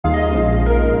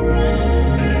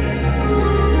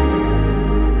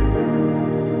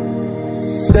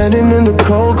Standing in the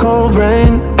cold, cold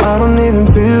rain, I don't even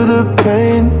feel the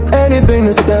pain. Anything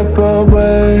to step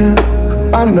away,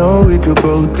 I know we could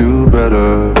both do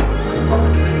better.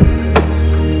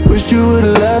 Wish you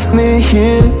would've left me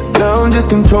here. Now I'm just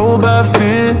controlled by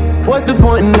fear. What's the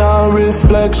point in our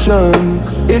reflection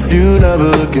if you never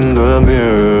look in the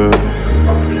mirror?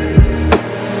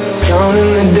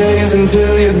 Counting the days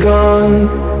until you're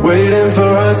gone, waiting for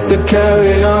us to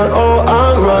carry on. Oh,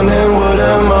 I'm running, what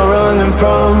am I running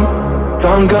from?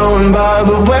 Time's going by,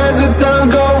 but where's the time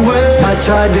going? I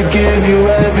tried to give you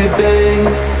everything,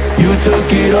 you took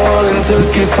it all and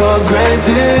took it for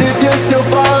granted. If you're still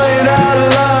falling out of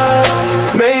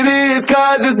love, maybe it's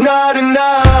 'cause it's not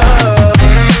enough.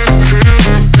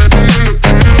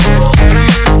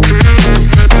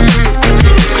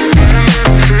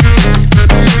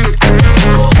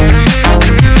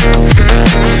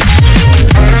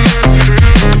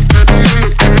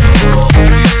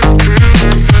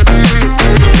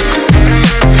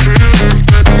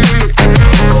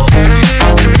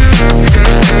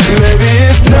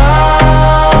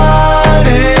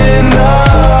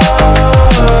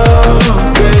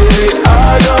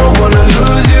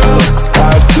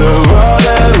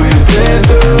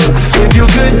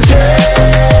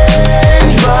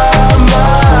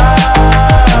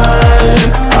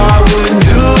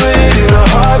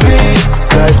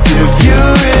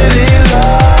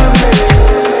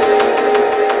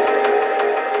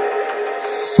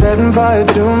 setting fire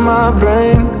to my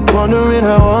brain, wondering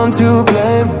how I'm to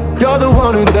blame. You're the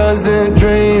one who doesn't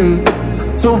dream,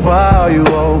 so why are you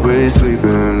always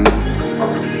sleeping?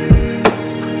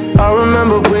 I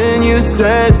remember when you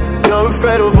said you're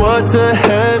afraid of what's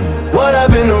ahead. What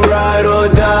happened to ride or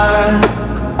die?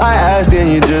 I asked and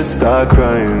you just start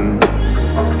crying.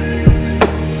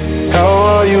 How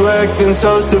are you acting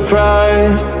so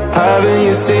surprised? Haven't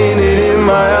you seen it in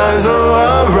my eyes? Oh,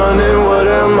 I'm running, what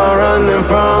am I running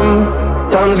from?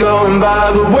 Time's going by,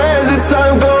 but where's the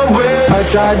time going? I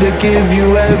tried to give you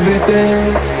everything,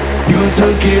 you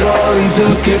took it all and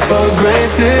took it for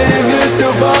granted. If you're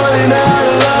still falling out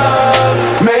of love,